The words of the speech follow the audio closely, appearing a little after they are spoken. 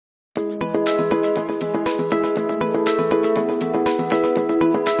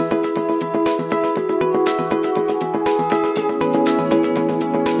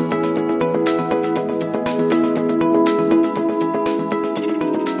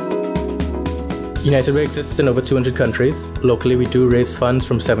United Way exists in over 200 countries. Locally, we do raise funds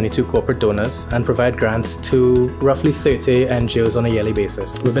from 72 corporate donors and provide grants to roughly 30 NGOs on a yearly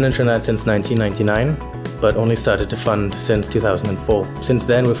basis. We've been in Trinidad since 1999, but only started to fund since 2004. Since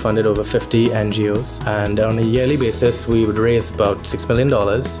then, we've funded over 50 NGOs, and on a yearly basis, we would raise about $6 million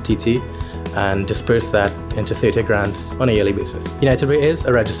TT and disperse that into 30 grants on a yearly basis. United Way is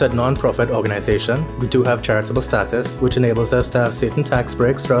a registered non-profit organization. We do have charitable status, which enables us to have certain tax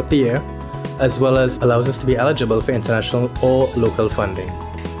breaks throughout the year, as well as allows us to be eligible for international or local funding.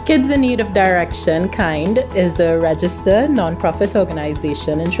 Kids in Need of Direction KIND is a registered non-profit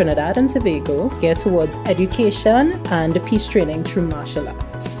organization in Trinidad and Tobago geared towards education and peace training through martial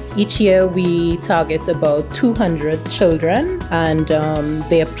arts. Each year we target about 200 children, and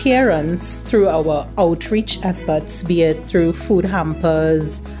their parents through our outreach efforts, be it through food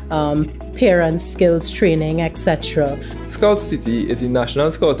hampers, parent skills training, etc. Scout City is a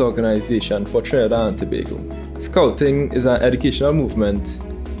national scout organization for Trinidad and Tobago. Scouting is an educational movement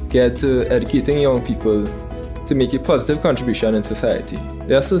geared to educating young people to make a positive contribution in society.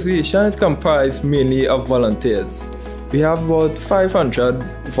 The association is comprised mainly of volunteers. We have about 500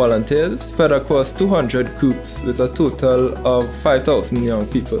 volunteers spread across 200 groups with a total of 5,000 young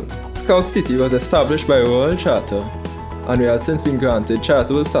people. Scout City was established by Royal Charter, and we have since been granted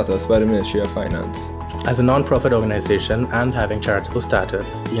charitable status by the Ministry of Finance. As a non-profit organization and having charitable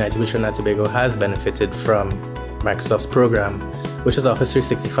status, United Way Trinidad Tobago has benefited from Microsoft's program, which is Office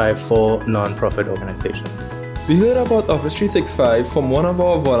 365 for non-profit organizations. We heard about Office 365 from one of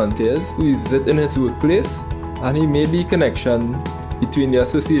our volunteers who used it in his workplace, and he made the connection between the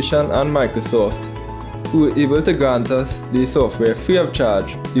association and Microsoft, who were able to grant us the software free of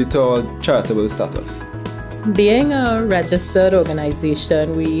charge due to our charitable status. Being a registered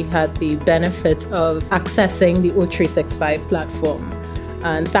organization, we had the benefit of accessing the O365 platform,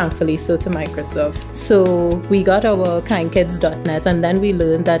 and thankfully so to Microsoft. So we got our kindkids.net, and then we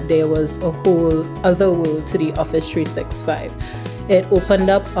learned that there was a whole other world to the Office 365. It opened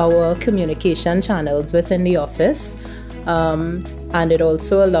up our communication channels within the office, and it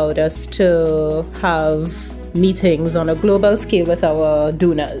also allowed us to have meetings on a global scale with our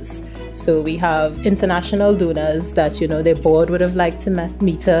donors. So we have international donors that, their board would have liked to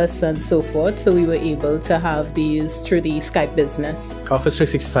meet us and so forth. So we were able to have these through the Skype business. Office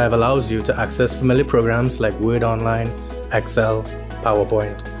 365 allows you to access familiar programs like Word Online, Excel,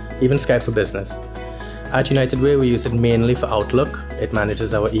 PowerPoint, even Skype for Business. At United Way, we use it mainly for Outlook. It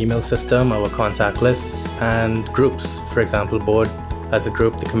manages our email system, our contact lists, and groups. For example, board has a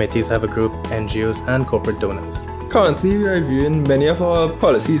group, the committees have a group, NGOs, and corporate donors. Currently, we are reviewing many of our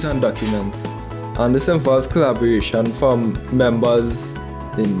policies and documents, and this involves collaboration from members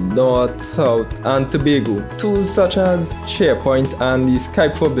in North, South, and Tobago. Tools such as SharePoint and the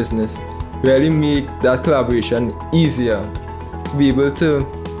Skype for Business really make that collaboration easier to be able to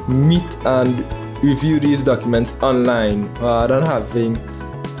meet and review these documents online rather than having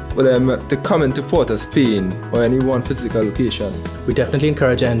for them to come into Port-of-Spain or any one physical location. We definitely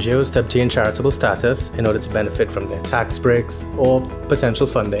encourage NGOs to obtain charitable status in order to benefit from their tax breaks or potential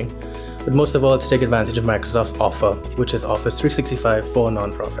funding, but most of all to take advantage of Microsoft's offer, which is Office 365 for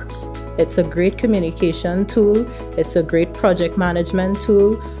nonprofits. It's a great communication tool, it's a great project management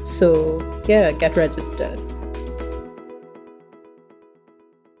tool, so yeah, get registered.